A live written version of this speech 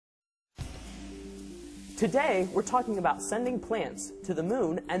Today, we're talking about sending plants to the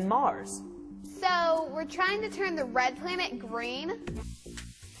moon and Mars. So, we're trying to turn the red planet green.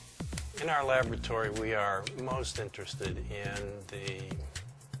 In our laboratory, we are most interested in the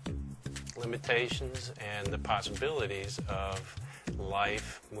limitations and the possibilities of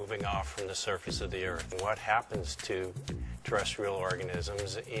life moving off from the surface of the Earth. What happens to terrestrial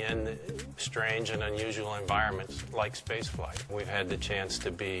organisms in strange and unusual environments like spaceflight? We've had the chance to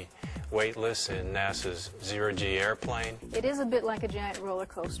be weightless in NASA's zero-G airplane. It is a bit like a giant roller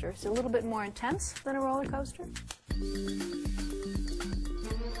coaster. It's a little bit more intense than a roller coaster.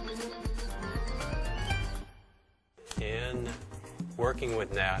 In working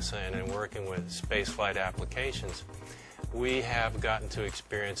with NASA and in working with spaceflight applications, we have gotten to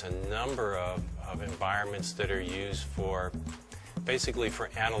experience a number of environments that are used for, basically for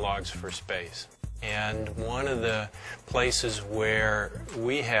analogs for space. And one of the places where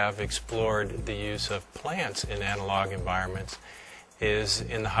we have explored the use of plants in analog environments is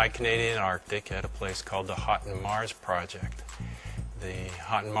in the high Canadian Arctic at a place called the Houghton Mars Project. The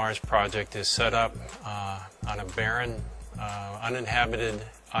Houghton Mars Project is set up on a barren, uninhabited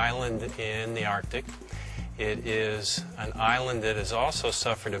island in the Arctic. It is an island that has also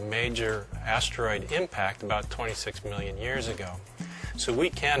suffered a major asteroid impact about 26 million years ago. So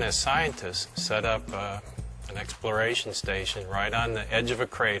we can, as scientists, set up an exploration station right on the edge of a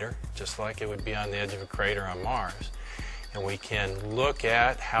crater, just like it would be on the edge of a crater on Mars. And we can look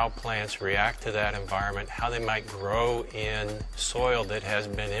at how plants react to that environment, how they might grow in soil that has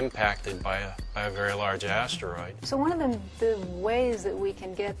been impacted by a very large asteroid. So one of the ways that we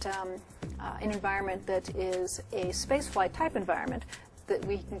can get an environment that is a spaceflight type environment that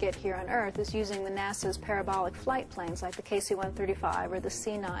we can get here on Earth is using the NASA's parabolic flight planes like the KC-135 or the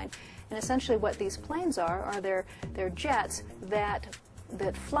C-9. And essentially what these planes are they're jets that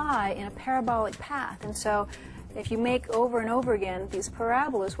fly in a parabolic path. And so if you make over and over again these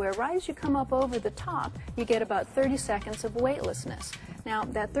parabolas where right as you come up over the top, you get about 30 seconds of weightlessness. Now,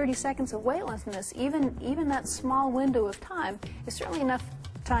 that 30 seconds of weightlessness, even that small window of time, is certainly enough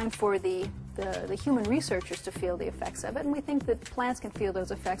time for the human researchers to feel the effects of it, and we think that plants can feel those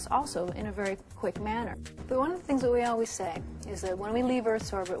effects also in a very quick manner. But one of the things that we always say is that when we leave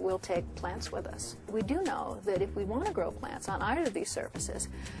Earth's orbit, we'll take plants with us. We do know that if we want to grow plants on either of these surfaces,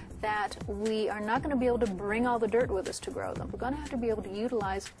 that we are not going to be able to bring all the dirt with us to grow them. We're going to have to be able to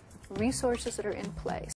utilize resources that are in place.